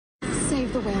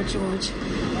of the whale, George.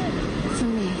 For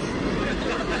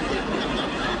me.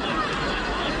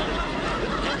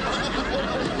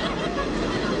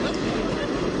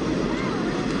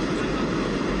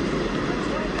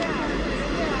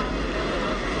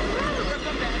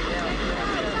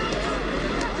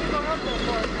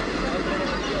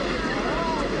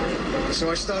 So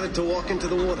I started to walk into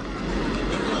the water.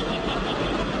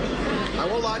 I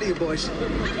won't lie to you, boys.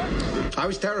 I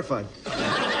was terrified.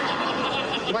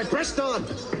 But I pressed on.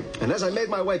 And as I made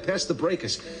my way past the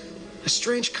breakers, a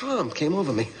strange calm came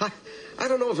over me. I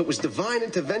don't know if it was divine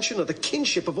intervention or the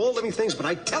kinship of all living things, but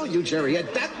I tell you, Jerry,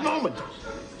 at that moment,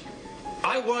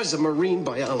 I was a marine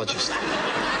biologist.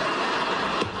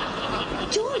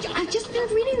 George, I've just been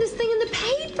reading this thing in the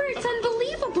paper. It's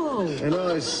unbelievable. I know,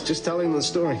 I was just telling them the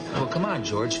story. Well, come on,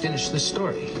 George, finish the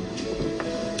story.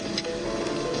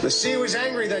 The sea was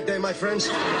angry that day, my friends.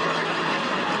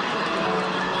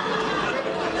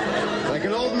 Like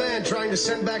an old man trying to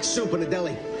send back soup in a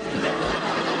deli.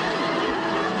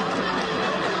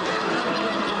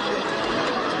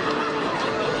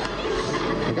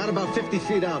 I got about 50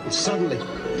 feet out, and suddenly,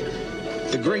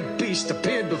 the great beast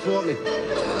appeared before me.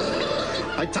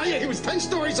 I tell you, he was 10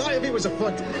 stories high if he was a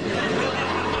foot.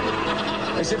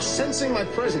 As if sensing my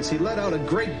presence, he let out a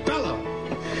great bellow.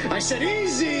 I said,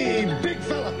 "Easy, big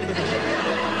fella."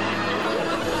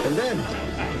 And then,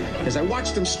 as I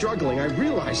watched him struggling, I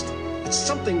realized that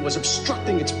something was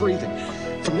obstructing its breathing.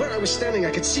 From where I was standing,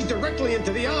 I could see directly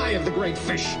into the eye of the great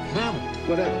fish. Well,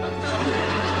 Whatever.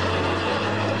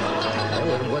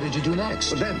 what did you do next?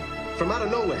 But then, from out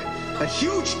of nowhere, a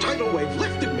huge tidal wave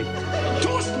lifted me,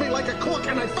 tossed me like a cork,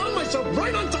 and I found myself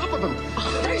right on top of him,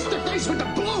 face to face with the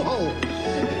blowhole.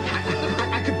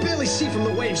 I could barely see from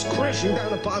the waves crashing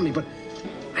down upon me, but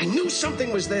I knew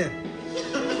something was there.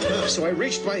 So I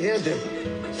reached my hand in,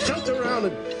 felt around,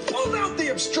 and pulled out the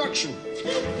obstruction.